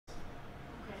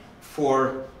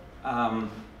for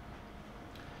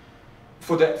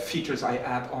the features I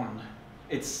add on.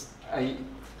 I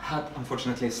had,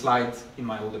 unfortunately, a slide in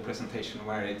my older presentation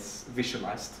where it's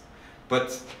visualized.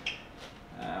 But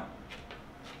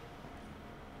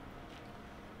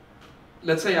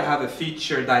let's say I have a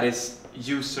feature that is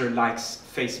user likes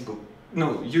sci-fi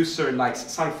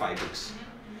books.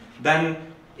 Then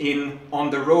on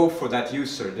the row for that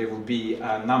user, there will be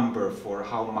a number for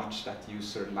how much that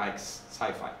user likes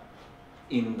sci-fi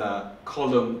in the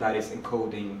column that is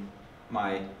encoding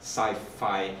my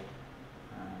sci-fi,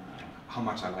 how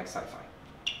much I like sci-fi.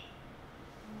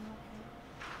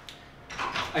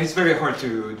 It's very hard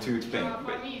to explain.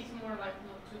 For me, it's more like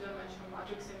not two-dimensional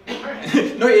matrix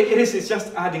anymore. No, it is. It's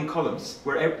just adding columns,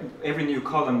 where every new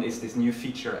column is this new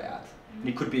feature I add. And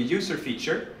it could be a user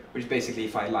feature, which is basically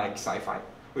if I like sci-fi.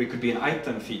 Or it could be an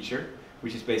item feature,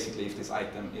 which is basically if this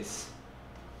item is...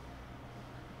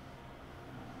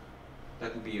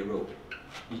 that would be a row.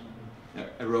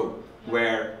 A row,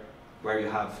 where you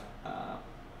have...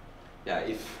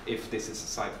 if this is a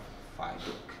sci-fi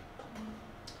book.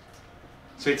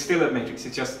 So it's still a matrix,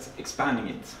 it's just expanding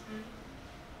it.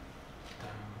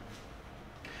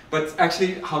 But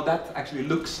actually, how that actually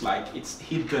looks like, it's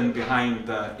hidden behind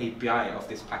the API of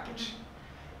this package.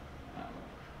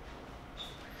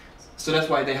 So that's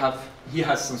why he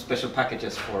has some special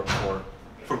packages for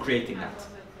creating that.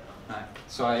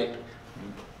 So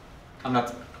I'm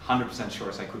not 100%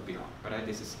 sure, so I could be wrong. But I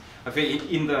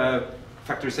think in the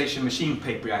factorization machine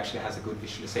paper actually has a good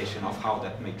visualization of how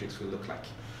that matrix will look like.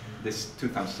 This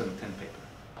 2010 paper.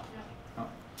 Yeah.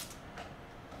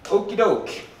 Oh. Okie doke.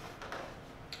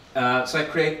 So I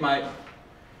create my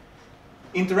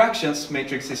interactions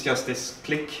matrix is just this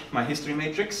click, my history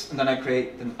matrix, and then I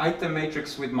create an item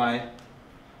matrix with my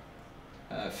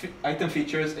item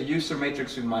features, a user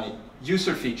matrix with my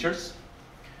user features.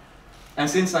 And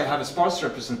since I have a sparse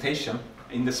representation,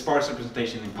 in the sparse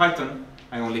representation in Python,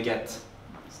 I only get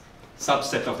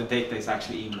subset of the data is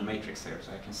actually in the matrix there.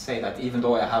 So I can say that even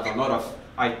though I have a lot of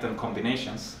item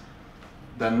combinations,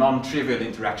 the non-trivial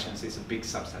interactions is a big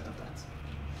subset of that.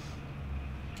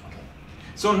 Okay.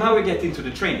 So now we get into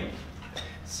the training.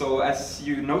 So as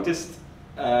you noticed,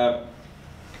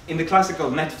 in the classical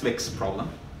Netflix problem,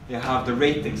 you have the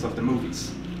ratings of the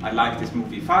movies. I like this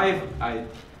movie 5, I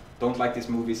don't like this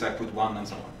movie, so I put 1 and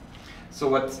so on. So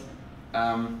what,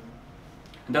 and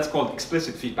that's called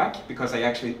explicit feedback, because I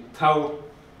actually tell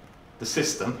the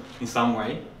system in some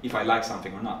way if I like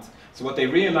something or not. So what they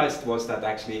realized was that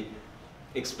actually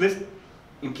explicit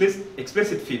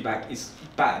feedback is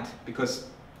bad, because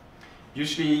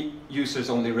usually users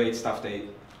only rate stuff they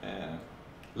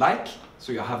like,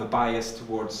 so you have a bias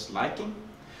towards liking.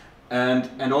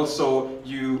 And also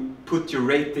you put your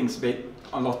ratings based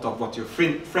on a lot of what your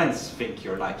friends think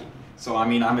you're liking. So I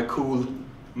mean, I'm a cool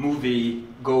movie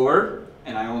goer,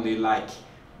 and I only like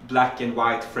black and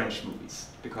white French movies,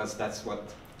 because that's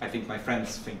what I think my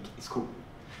friends think is cool.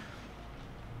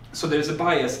 So there's a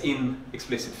bias in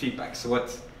explicit feedback. So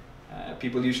what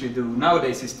people usually do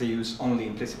nowadays is to use only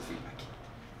implicit feedback.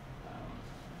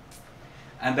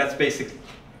 And that's basically,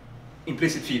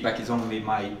 implicit feedback is only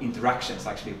my interactions,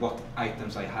 actually what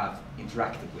items I have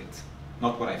interacted with,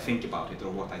 not what I think about it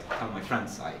or what I tell my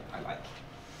friends I like.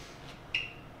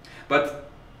 But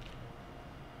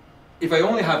if I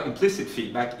only have implicit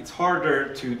feedback, it's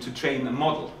harder to train a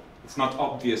model. It's not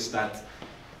obvious that,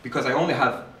 because I only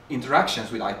have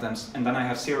interactions with items and then I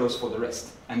have zeros for the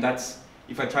rest. And that's,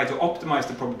 if I try to optimize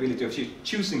the probability of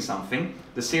choosing something,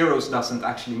 the zeros doesn't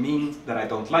actually mean that I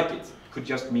don't like it. It could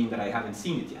just mean that I haven't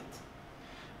seen it yet.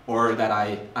 Or that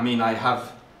I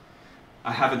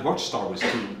haven't watched Star Wars 2,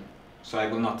 so I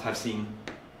will not have seen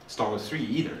Star Wars 3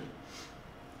 either.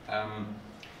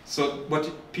 So what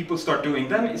people start doing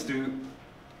then is to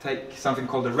take something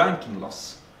called a ranking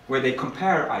loss, where they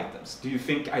compare items. Do you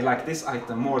think I like this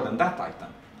item more than that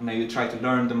item? And then you try to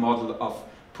learn the model of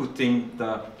putting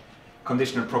the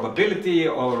conditional probability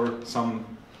or some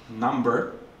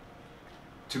number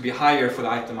to be higher for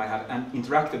the item I have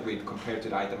interacted with compared to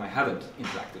the item I haven't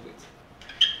interacted with.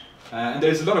 And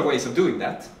there's a lot of ways of doing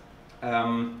that.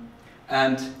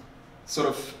 And sort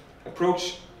of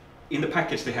approach, in the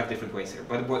package they have different ways here,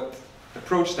 but what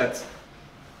approach that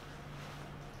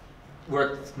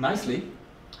worked nicely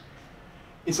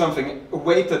is something, a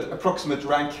weighted approximate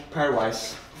rank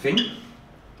pairwise thing,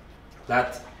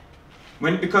 that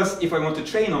because if I want to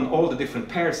train on all the different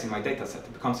pairs in my data set,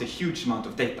 it becomes a huge amount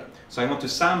of data. So I want to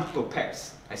sample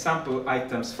pairs. I sample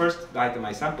items first. The item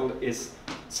I sample is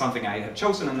something I have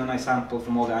chosen, and then I sample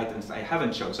from all the items I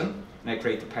haven't chosen, and I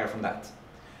create a pair from that.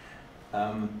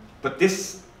 But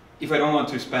this if I don't want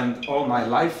to spend all my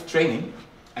life training,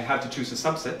 I have to choose a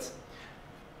subset.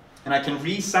 And I can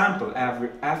resample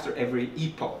after every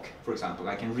epoch, for example.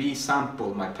 I can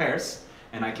resample my pairs,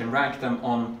 and I can rank them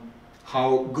on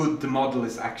how good the model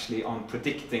is actually on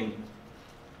predicting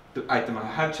the item I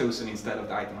have chosen instead of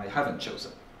the item I haven't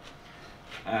chosen.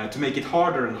 To make it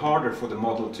harder and harder for the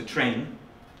model to train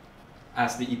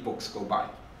as the epochs go by.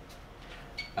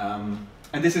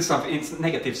 And this is something, it's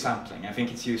negative sampling. I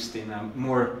think it's used in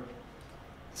more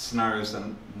scenarios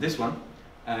than this one.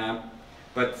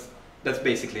 But that's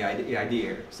basically the idea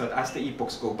here. So that as the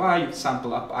epochs go by, you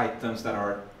sample up items that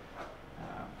are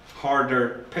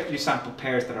harder, you sample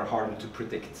pairs that are harder to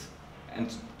predict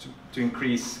and to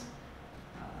increase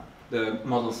the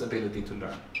model's ability to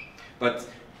learn. But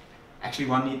actually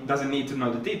one doesn't need to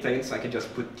know the details. I can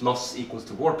just put loss equals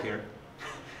to warp here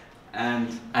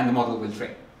and the model will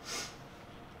train.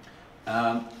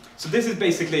 So this is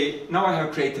basically, now I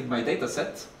have created my data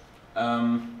set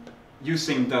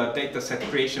using the data set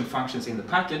creation functions in the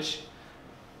package.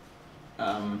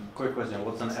 Quick question,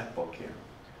 what's an epoch here?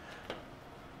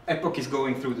 Epoch is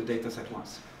going through the data set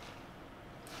once.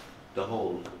 The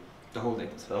whole data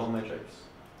set. The whole matrix?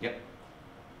 Yep.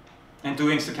 And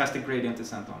doing stochastic gradient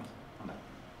descent on that.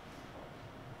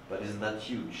 But isn't that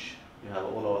huge? You have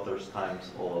all authors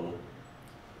times all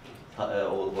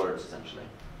words essentially.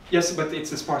 Yes, but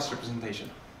it's a sparse representation.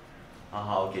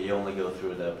 Aha, okay, you only go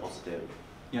through the positive.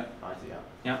 Yeah. I see, yeah.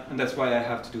 Yeah, and that's why I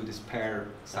have to do this pair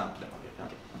sampling.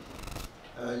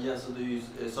 Okay. Yeah, so do you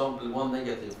sample one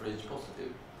negative for each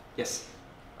positive? Yes.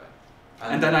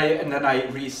 Right. And then I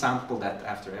resample that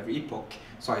after every epoch.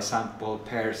 So I sample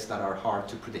pairs that are hard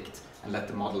to predict and let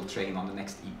the model train on the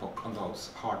next epoch on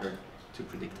those harder to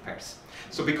predict pairs.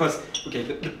 So because, okay,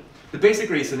 the basic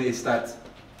reason is that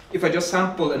if I just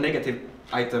sample a negative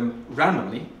item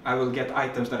randomly, I will get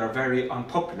items that are very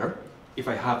unpopular if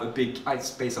I have a big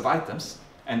space of items,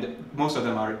 and most of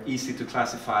them are easy to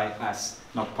classify as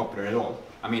not popular at all.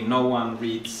 I mean, no one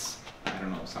reads, I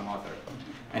don't know, some author.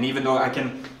 And even though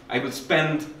I will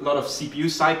spend a lot of CPU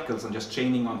cycles on just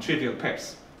training on trivial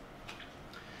pairs.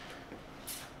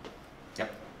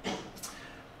 Yep.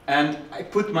 And I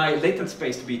put my latent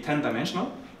space to be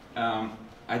 10-dimensional.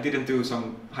 I didn't do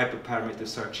some hyperparameter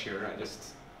search here. I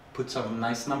just put some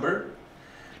nice number.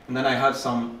 And then I have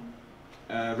some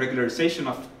regularization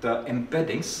of the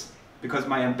embeddings, because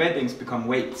my embeddings become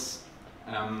weights.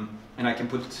 And I can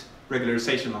put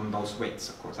regularization on those weights,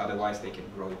 of course, otherwise they can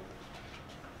grow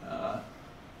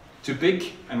too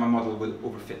big and my model will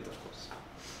overfit, of course.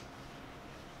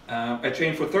 I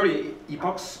trained for 30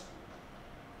 epochs,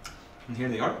 and here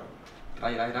they are.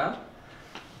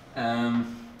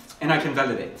 And I can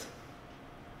validate.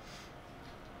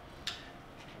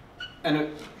 And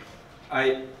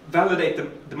I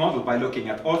validate the model by looking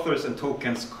at authors and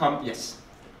tokens. Yes.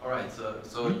 All right. So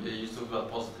you talked about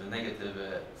positive and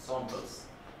negative samples,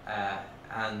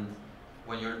 and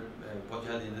when what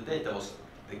you had in the data was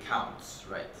the counts,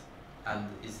 right? And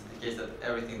is it the case that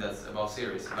everything that's above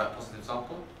zero is a positive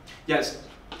sample? Yes.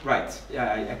 Right.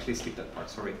 Yeah, I actually skipped that part.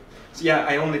 Sorry. So yeah,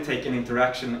 I only take an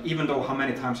interaction, even though how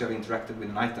many times you have interacted with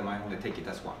an item, I only take it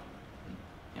as one.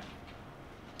 Yeah.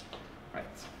 Right.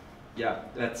 Yeah,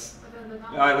 that's.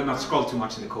 I will not scroll too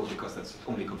much in the code because that's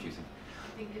only confusing.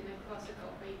 I think in a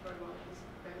classical paper,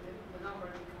 the number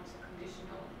becomes a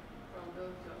conditional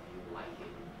probability of you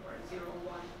liking or 0,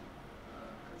 1,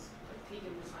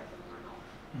 taking this item or not.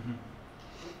 Mm-hmm.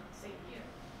 Same here.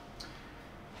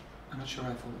 I'm not sure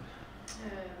I follow.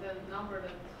 The number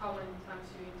that how many times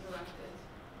you interacted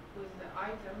with the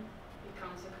item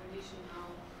becomes a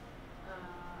conditional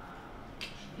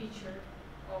feature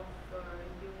of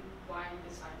you buying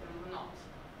this item or not,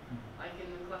 like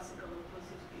in the classical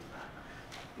implicit feedback.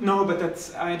 No, but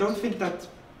that's, I don't think that,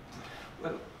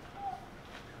 well,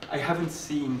 I haven't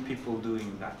seen people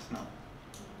doing that, no.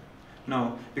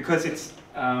 No, because it's,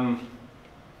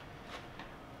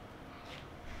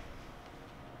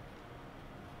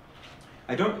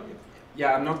 I don't,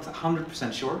 yeah, I'm not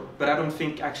 100% sure, but I don't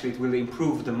think actually it will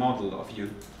improve the model of you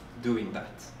doing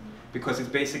that. Because it's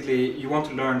basically, you want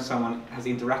to learn someone has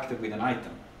interacted with an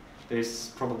item. There's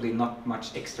probably not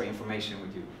much extra information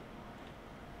with you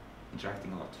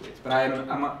interacting a lot with it. But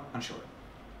I'm unsure.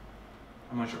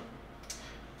 I'm unsure.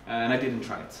 And I didn't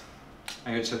try it.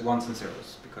 I just said ones and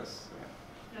zeros because...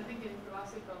 I think in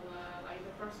classical, like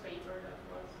the first paper that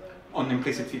was... on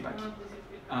implicit feedback? On implicit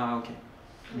feedback. Ah, okay.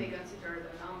 They consider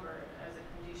the number as a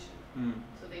condition.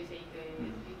 So they take it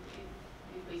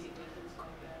basically looks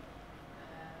like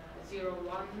a 0,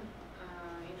 1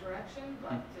 interaction,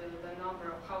 but the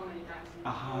number of how many times you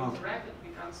interacted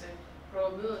becomes a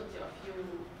probability of you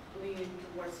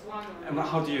equals 1. And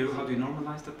how do you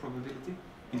normalize that probability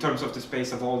in terms of the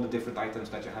space of all the different items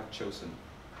that you have chosen?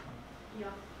 Yeah.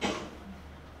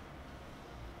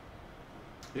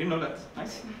 You didn't know that?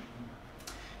 Nice.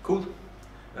 Cool.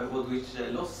 What's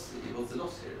the loss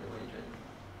here when you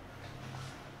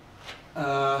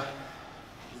train?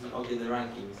 Okay, the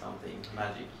ranking something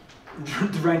magic.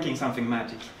 The ranking something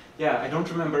magic. Yeah, I don't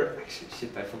remember. Actually,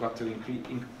 shit, I forgot to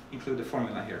include the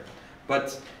formula here.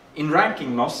 But in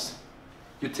ranking loss,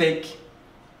 you take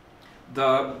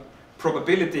the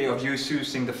probability of you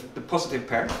choosing the positive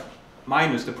pair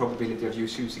minus the probability of you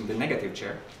choosing the negative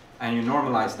pair, and you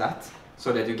normalize that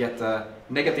so that you get a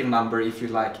negative number if you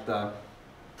like the.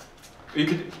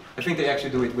 I think they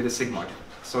actually do it with a sigmoid,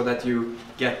 so that you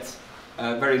get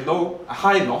a a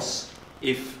high loss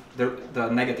if the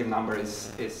negative number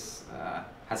has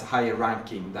a higher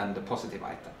ranking than the positive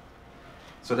item.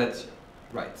 So that's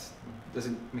right. Does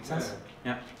it make sense?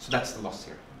 Yeah. So that's the loss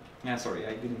here. Yeah. Sorry,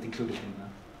 I didn't include it in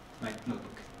my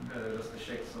notebook. Just to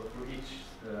check. So for each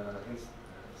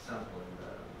sample in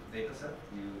the data set,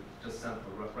 you just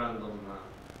sample random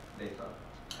data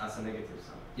as a negative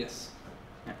sample. Yes.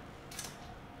 Yeah.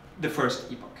 The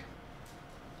first epoch.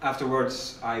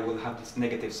 Afterwards, I will have this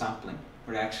negative sampling,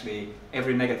 where actually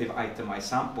every negative item I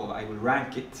sample, I will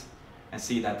rank it and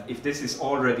see that if this is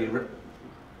already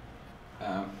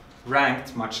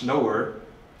ranked much lower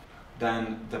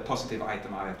than the positive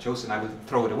item I have chosen, I will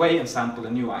throw it away and sample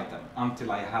a new item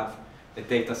until I have a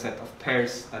data set of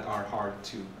pairs that are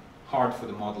hard for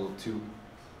the model to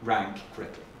rank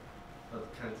correctly. But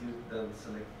can't you then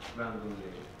select randomly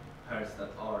pairs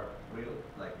that are real,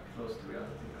 like close to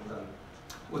reality, and then?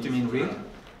 What do you mean real?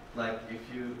 Like if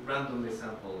you randomly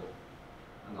sample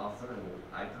an author and an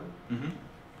item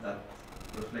that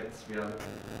reflects reality,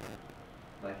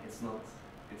 like it's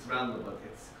random, but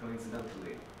it's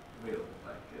coincidentally real.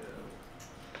 Like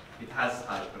it has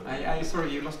high probability.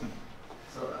 Sorry, you lost me.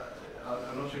 So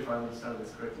I'm not sure if I understand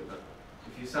this correctly, but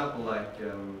if you sample like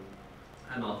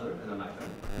an author and an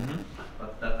item,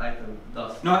 but that item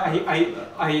does. No,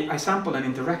 I sample an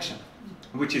interaction,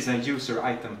 which is a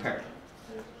user-item pair.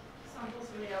 Samples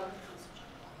reality,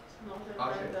 not a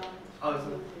Okay. random. Oh,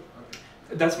 okay.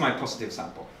 That's my positive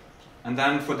sample. And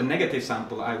then for the negative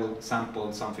sample, I will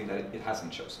sample something that it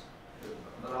hasn't chosen.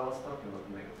 But I was talking about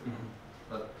negative.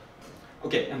 But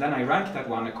okay, and then I rank that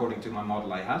one according to my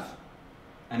model I have.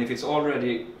 And if it's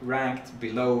already ranked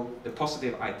below the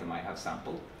positive item I have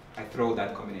sampled, I throw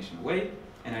that combination away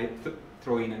and I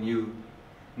throw in a new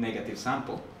negative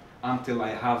sample until I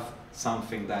have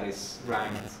something that is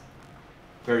ranked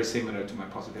very similar to my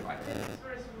positive item. It's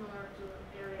very similar to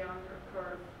area under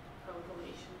curve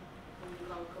calculation. When you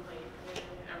calculate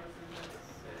everything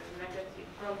that's negative,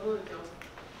 probability of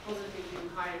positive being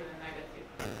higher than negative.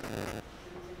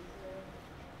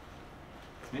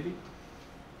 Maybe.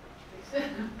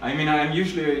 I mean, I'm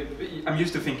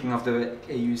used to thinking of the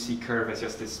AUC curve as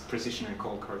just this precision and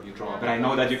call curve you draw, but I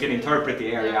know that you can interpret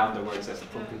the area underwards as a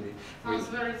probability. Sounds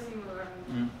very similar.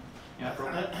 Yeah,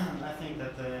 probably. I think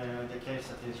that the case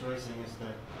that he's raising is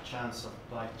the chance of,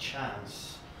 by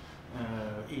chance,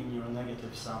 in your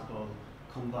negative sample,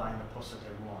 combine a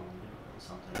positive one, or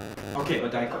something. Okay,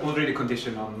 but I already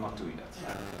condition on not doing that.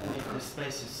 Yeah. If the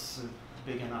space is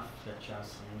big enough, that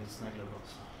chance, I mean, it's negligible.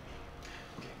 So.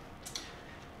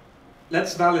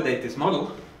 Let's validate this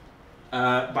model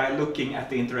by looking at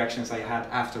the interactions I had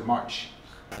after March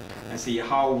and see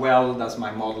how well does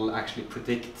my model actually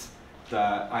predict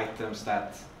the items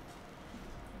that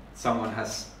someone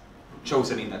has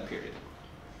chosen in that period.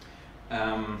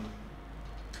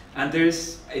 And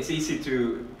it's easy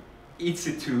to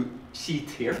cheat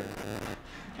here,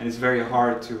 and it's very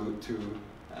hard to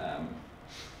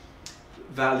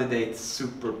validate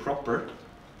super proper.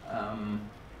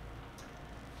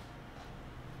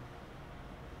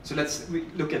 So let's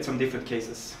look at some different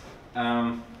cases.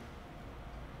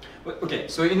 Okay,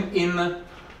 so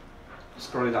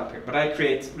scroll it up here, but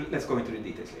let's go into the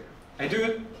details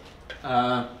later.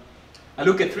 I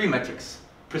look at three metrics: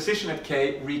 precision at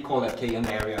k, recall at k, and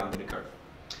area under the curve.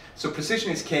 So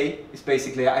precision is k, is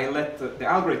basically I let the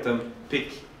algorithm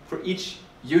pick for each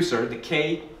user the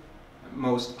k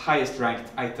most highest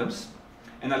ranked items,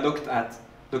 and I look at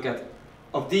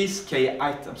of these k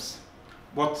items,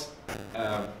 what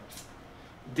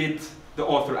did the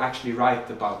author actually write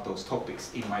about those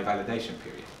topics in my validation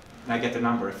period? And I get the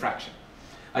number, a fraction.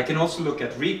 I can also look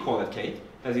at recall at k,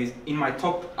 that is in my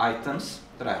top items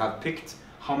that I have picked,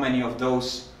 how many of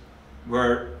those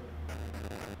were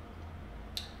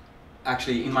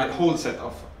actually in my whole set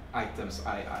of items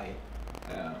I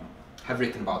have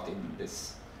written about in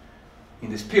this in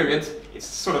this period. It's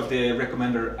sort of the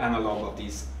recommender analog of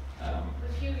these. But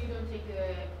here you don't take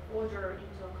the order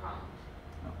into account.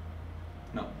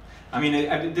 No. I mean,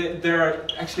 there are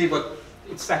actually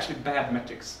it's actually bad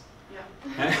metrics.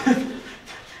 Yeah.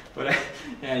 But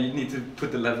yeah, you need to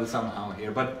put the level somehow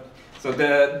here. But so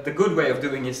the good way of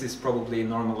doing this is probably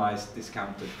normalized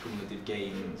discounted cumulative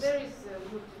gains. There is a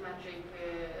good metric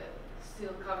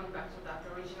still coming back to that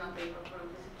original paper from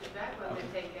feedback, when Okay.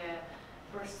 they take a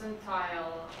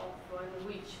percentile of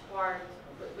which part,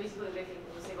 basically they take,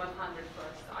 say, 100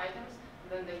 first items,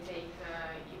 then they take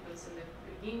if it's in the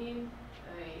beginning,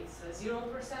 it's a 0%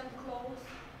 close,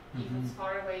 if it's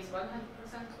far away, it's 100%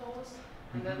 close,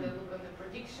 and then they look at the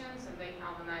predictions, and they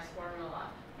have a nice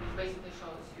formula which basically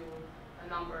shows you a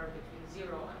number between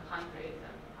 0 and 100,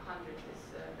 and 100 is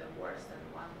the worst, and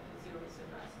 0 is the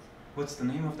best. What's the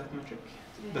name of that metric?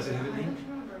 Does it have a name? I don't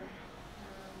remember.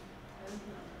 I don't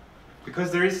remember.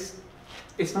 Because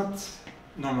it's not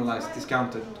normalized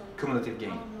discounted cumulative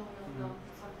gain. No,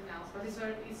 something else. But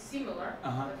it's similar,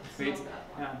 Uh-huh. but it's not that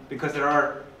one. Yeah, because there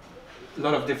are a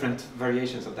lot of different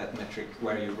variations of that metric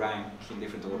where you rank in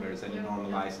different orders and you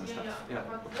normalize and stuff. Yeah.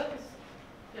 But that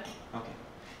is, Okay.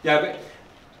 Yeah, but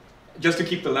just to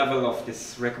keep the level of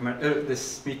this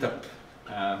this meetup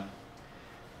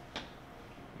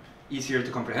easier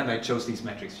to comprehend, I chose these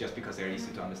metrics just because they're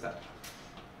easy to understand.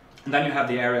 And then you have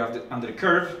the area of under the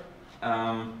curve.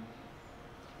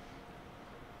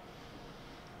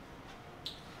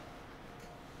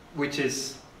 Which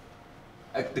is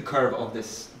the curve of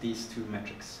these two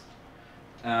metrics.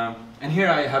 And here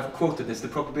I have quoted this: the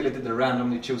probability that a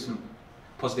randomly chosen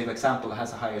positive example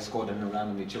has a higher score than a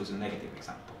randomly chosen negative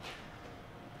example.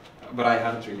 But I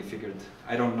haven't really figured,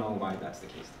 I don't know why that's the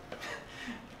case.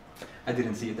 I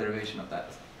didn't see a derivation of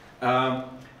that.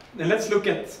 Then let's look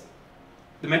at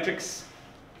the metrics.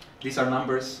 These are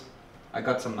numbers. I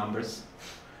got some numbers.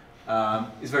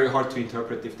 It's very hard to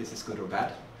interpret if this is good or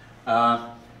bad.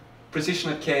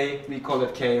 Precision at k, recall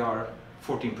at k are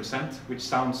 14%, which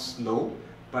sounds low,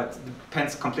 but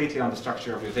depends completely on the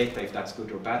structure of your data if that's good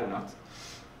or bad or not.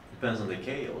 Depends on the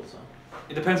k also.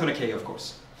 It depends on the k, of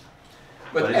course.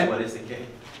 But what is the k?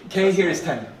 K here is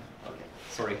 10. Okay.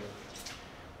 Sorry.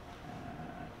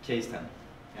 K is 10.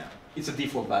 Yeah, it's a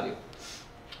default value.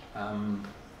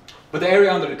 But the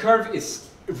area under the curve is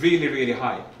really, really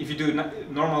high. If you do a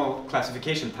normal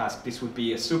classification task, this would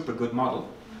be a super good model.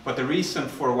 But the reason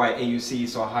for why AUC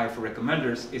is so high for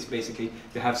recommenders is basically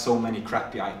they have so many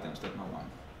crappy items that no one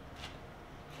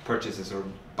purchases or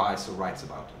buys or writes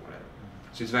about or whatever.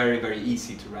 So it's very, very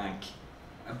easy to rank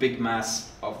a big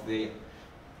mass of the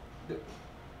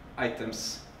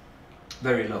items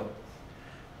very low.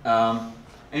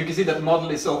 And you can see that model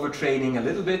is overtraining a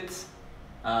little bit.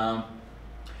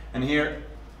 And here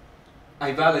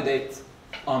I validate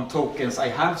on tokens I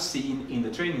have seen in the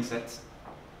training set.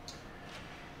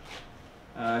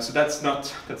 So that's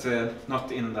not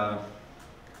in the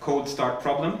cold start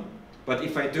problem. But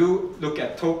if I do look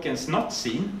at tokens not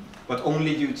seen, but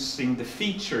only using the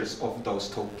features of those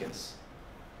tokens,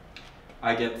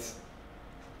 I'm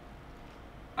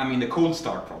in the cold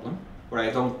start problem, where I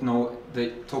don't know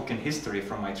the token history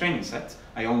from my training set.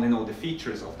 I only know the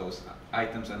features of those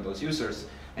items and those users.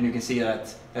 And you can see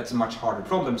that that's a much harder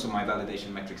problem, so my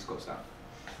validation metrics goes down.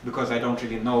 Because I don't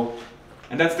really know,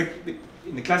 and that's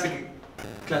in the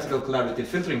classical collaborative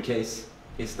filtering case,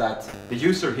 is that the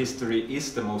user history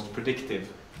is the most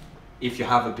predictive if you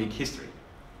have a big history.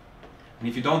 And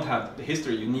if you don't have the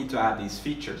history, you need to add these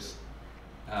features.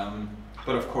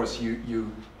 But of course,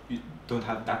 you don't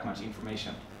have that much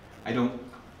information.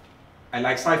 I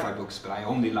like sci-fi books, but I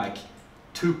only like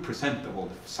 2% of all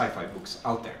the sci-fi books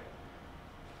out there.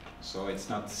 So it's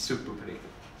not super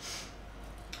predictive.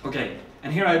 Okay,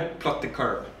 and here I plot the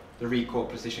curve, the recall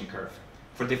precision curve,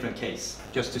 for different case,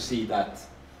 just to see that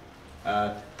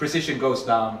precision goes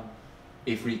down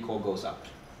if recall goes up.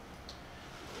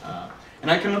 And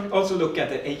I can also look at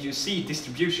the AUC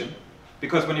distribution,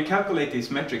 because when you calculate these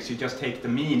metrics, you just take the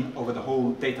mean over the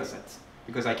whole data set,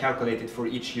 because I calculate it for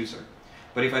each user.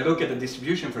 But if I look at the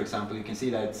distribution, for example, you can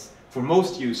see that for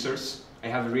most users, I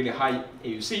have a really high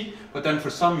AUC, but then for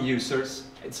some users,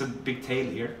 it's a big tail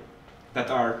here,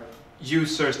 that are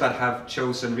users that have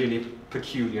chosen really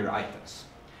peculiar items.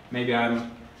 Maybe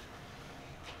I'm,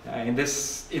 in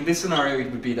this scenario,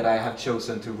 it would be that I have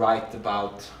chosen to write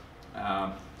about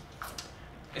a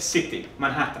city,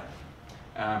 Manhattan.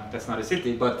 That's not a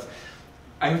city, but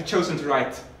I have chosen to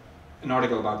write an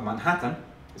article about Manhattan.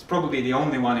 It's probably the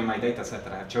only one in my data set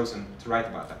that I have chosen to write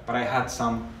about that, but I had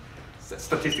some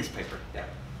statistics paper there.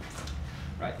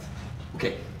 Right.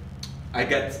 Okay.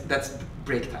 That's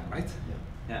break time, right? Yeah.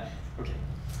 Yeah, okay,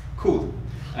 cool.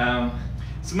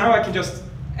 So now I can just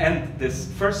end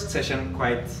this first session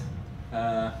quite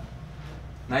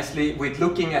nicely with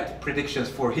looking at predictions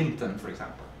for Hinton, for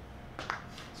example.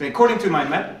 So according to my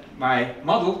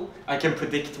model, I can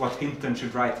predict what Hinton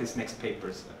should write his next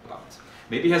papers about.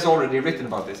 Maybe he has already written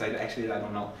about this, I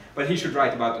don't know. But he should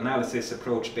write about analysis,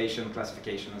 approach, Bayesian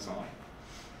classification, and so on.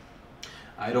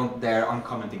 I don't dare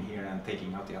uncommenting here and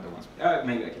taking out the other ones.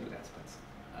 Maybe I can do that.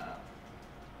 But,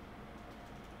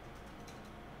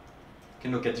 you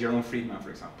can look at Jerome Friedman, for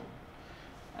example.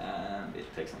 And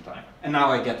it takes some time. And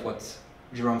now I get what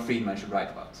Jerome Friedman should write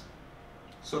about.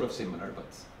 Sort of similar, but...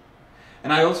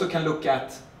 And I also can look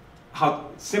at how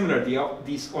similar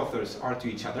these authors are to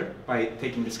each other by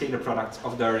taking the scalar products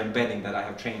of their embedding that I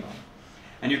have trained on.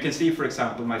 And you can see, for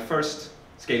example, my first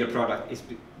scalar product is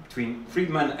between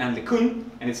Friedman and LeCun,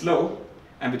 and it's low,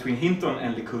 and between Hinton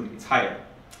and LeCun, it's higher.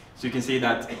 So you can see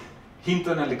that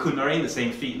Hinton and LeCun are in the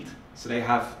same field, so they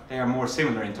are more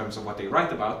similar in terms of what they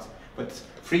write about. But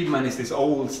Friedman is this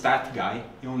old stat guy.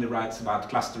 He only writes about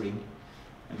clustering,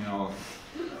 and no,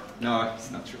 it's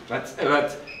not true. But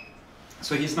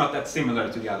so he's not that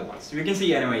similar to the other ones. So you can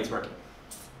see anyway it's working.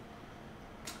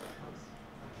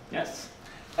 Yes.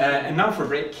 And now for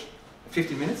break,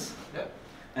 15 minutes. Yep.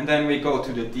 And then we go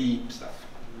to the deep stuff.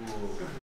 Whoa.